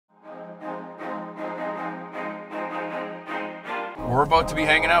We're about to be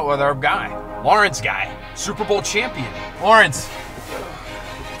hanging out with our guy, Lawrence guy, Super Bowl champion. Lawrence,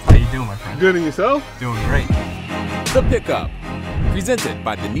 how you doing, my friend? Good, and yourself? Doing great. The Pickup, presented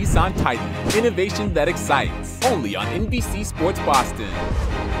by the Nissan Titan. Innovation that excites. Only on NBC Sports Boston.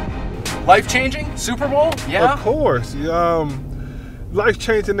 Life-changing? Super Bowl? Yeah? Of course.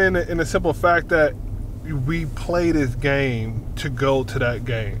 Life-changing in the simple fact that we play this game to go to that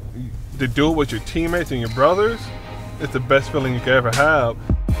game. To do it with your teammates and your brothers, it's the best feeling you could ever have.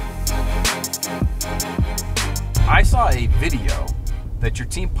 I saw a video that your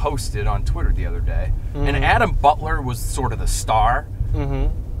team posted on Twitter the other day, and Adam Butler was sort of the star,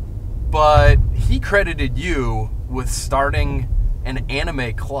 but he credited you with starting an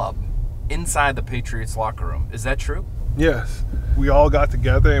anime club inside the Patriots locker room. Is that true? Yes. We all got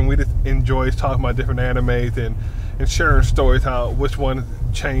together and we just enjoyed talking about different animes and sharing stories, how which ones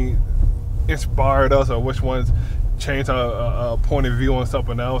inspired us or which ones changed our point of view on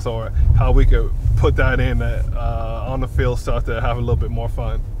something else, or how we could put that in on the field stuff to have a little bit more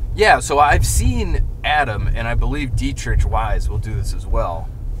fun. Yeah, so I've seen Adam, and I believe Dietrich Wise will do this as well,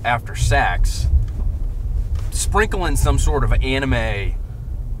 after sacks, sprinkle in some sort of anime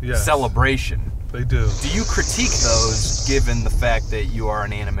celebration. They do. Do you critique those, given the fact that you are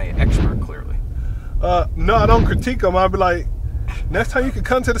an anime expert, clearly? No, I don't critique them. I'll be like, next time you can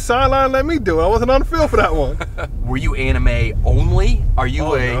come to the sideline and let me do it. I wasn't on the field for that one. Were you anime only? Are you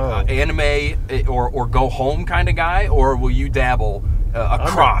no. Anime or go home kind of guy, or will you dabble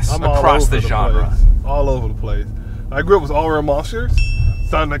across the genre? All over the place. I grew up with All Real Monsters,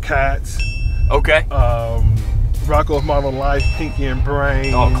 Thundercats. Okay. Rocko's Modern Life, Pinky and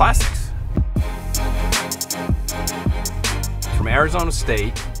Brain. Oh, classics. From Arizona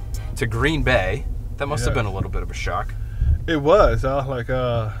State to Green Bay, that must have been a little bit of a shock. It was. I was like,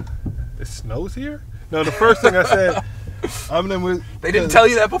 it snows here? No, the first thing I said, they didn't tell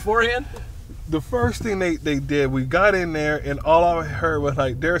you that beforehand? The first thing they did, we got in there and all I heard was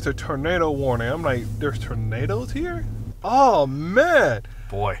like, there's a tornado warning. I'm like, there's tornadoes here? Oh, man.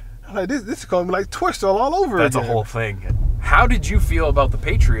 Boy. I'm like, this is going to be like Twister all over That's again. a whole thing. How did you feel about the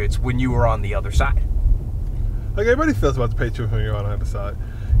Patriots when you were on the other side? Like everybody feels about the Patriots when you're on the other side.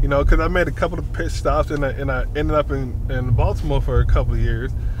 You know, because I made a couple of pit stops and I ended up in Baltimore for a couple of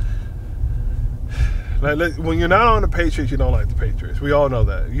years. Like, when you're not on the Patriots, you don't like the Patriots. We all know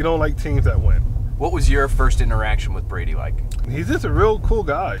that. You don't like teams that win. What was your first interaction with Brady like? He's just a real cool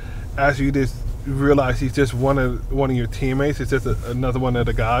guy. As you just realize he's just one of your teammates. It's just another one of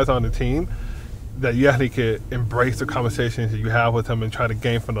the guys on the team that you actually could embrace the conversations that you have with him and try to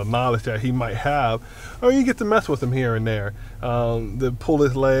gain from the knowledge that he might have, or you get to mess with him here and there, to pull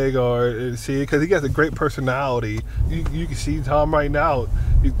his leg or see, because he has a great personality. You can see Tom right now.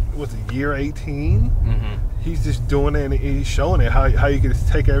 What's it, year 18? He's just doing it and he's showing it how you can just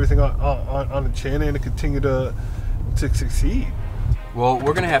take everything on the chin and continue to succeed. Well,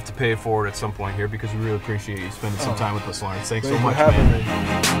 we're going to have to pay it forward at some point here because we really appreciate you spending some time with us, Lawrence. Thanks so much,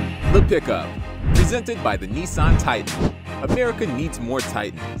 man. The Pickup, presented by the Nissan Titan. America needs more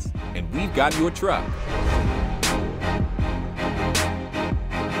Titans, and we've got your truck.